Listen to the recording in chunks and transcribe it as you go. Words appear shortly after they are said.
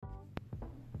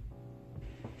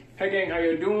Hey gang, how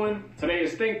you doing? Today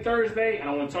is Think Thursday and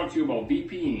I want to talk to you about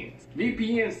VPNs.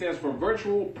 VPN stands for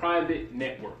Virtual Private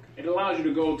Network. It allows you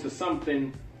to go to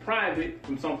something private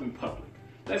from something public.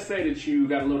 Let's say that you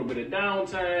got a little bit of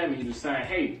downtime and you decide,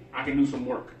 hey, I can do some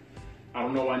work. I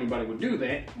don't know why anybody would do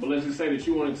that, but let's just say that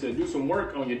you wanted to do some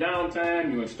work on your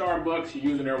downtime, you're in Starbucks, you're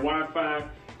using their Wi-Fi,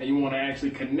 and you want to actually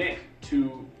connect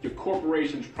to your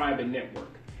corporation's private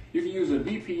network. You can use a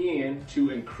VPN to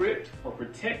encrypt or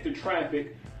protect the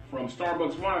traffic from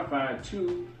Starbucks Wi-Fi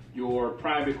to your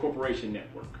private corporation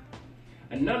network.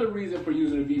 Another reason for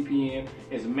using a VPN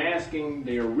is masking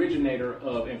the originator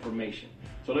of information.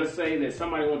 So let's say that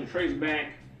somebody wants to trace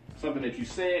back something that you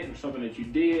said or something that you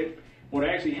did. What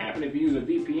actually happened if you use a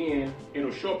VPN,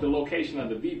 it'll show up the location of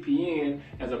the VPN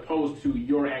as opposed to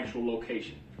your actual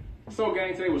location. So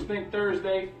gang, today was Think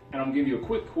Thursday, and I'm gonna give you a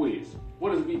quick quiz.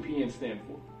 What does VPN stand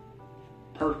for?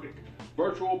 Perfect.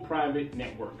 Virtual Private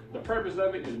Network. The purpose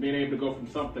of it is being able to go from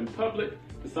something public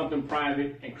to something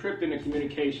private, encrypting the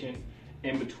communication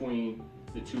in between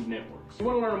the two networks. If you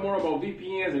want to learn more about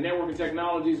VPNs and networking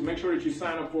technologies, make sure that you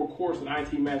sign up for a course at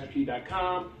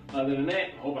itmasterkey.com. Other than that,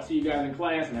 I hope I see you guys in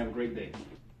class and have a great day.